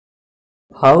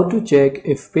How to check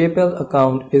if PayPal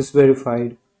account is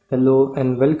verified. Hello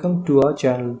and welcome to our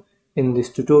channel. In this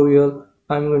tutorial,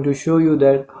 I'm going to show you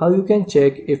that how you can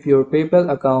check if your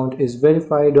PayPal account is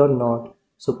verified or not.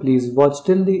 So please watch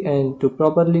till the end to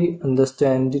properly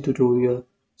understand the tutorial.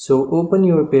 So open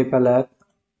your PayPal app.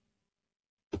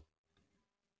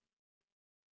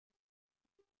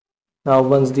 Now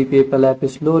once the PayPal app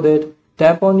is loaded,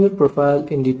 tap on your profile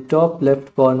in the top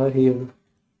left corner here.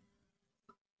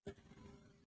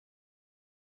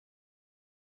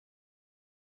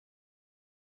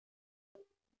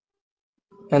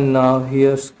 And now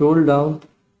here scroll down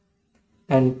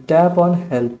and tap on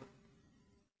help.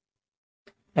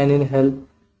 And in help,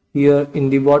 here in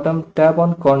the bottom tap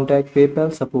on contact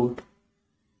PayPal support,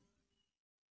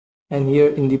 and here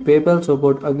in the PayPal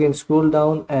support again scroll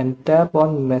down and tap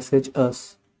on message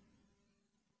us.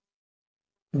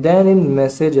 Then in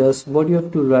message us what you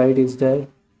have to write is that,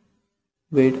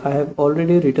 wait, I have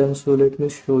already written, so let me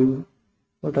show you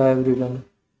what I have written.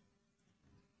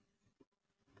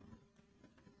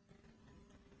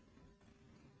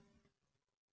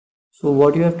 So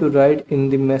what you have to write in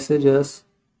the messages,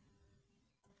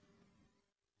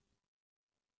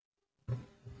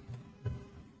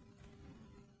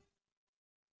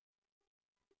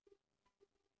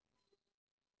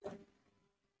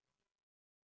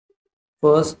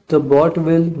 first the bot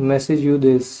will message you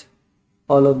this,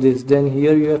 all of this. Then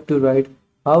here you have to write,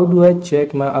 how do I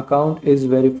check my account is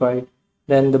verified?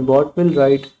 Then the bot will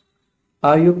write,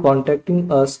 are you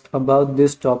contacting us about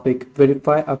this topic?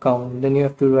 Verify account. Then you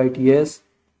have to write yes.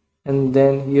 And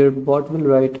then here bot will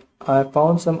write, I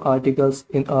found some articles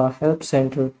in our help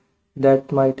center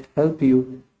that might help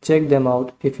you. Check them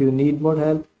out. If you need more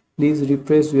help, please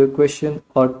rephrase your question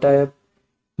or type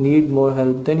need more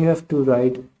help. Then you have to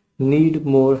write need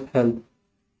more help.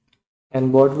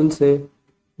 And bot will say,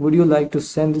 would you like to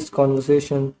send this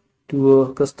conversation to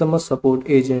a customer support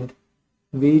agent?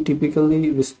 We typically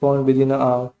respond within an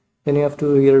hour. Then you have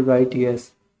to here write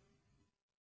yes.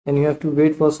 And you have to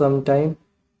wait for some time,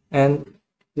 and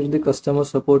here the customer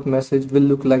support message will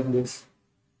look like this.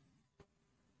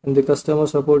 And the customer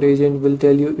support agent will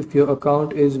tell you if your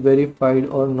account is verified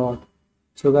or not.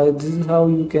 So guys, this is how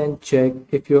you can check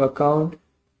if your account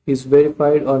is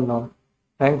verified or not.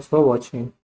 Thanks for watching.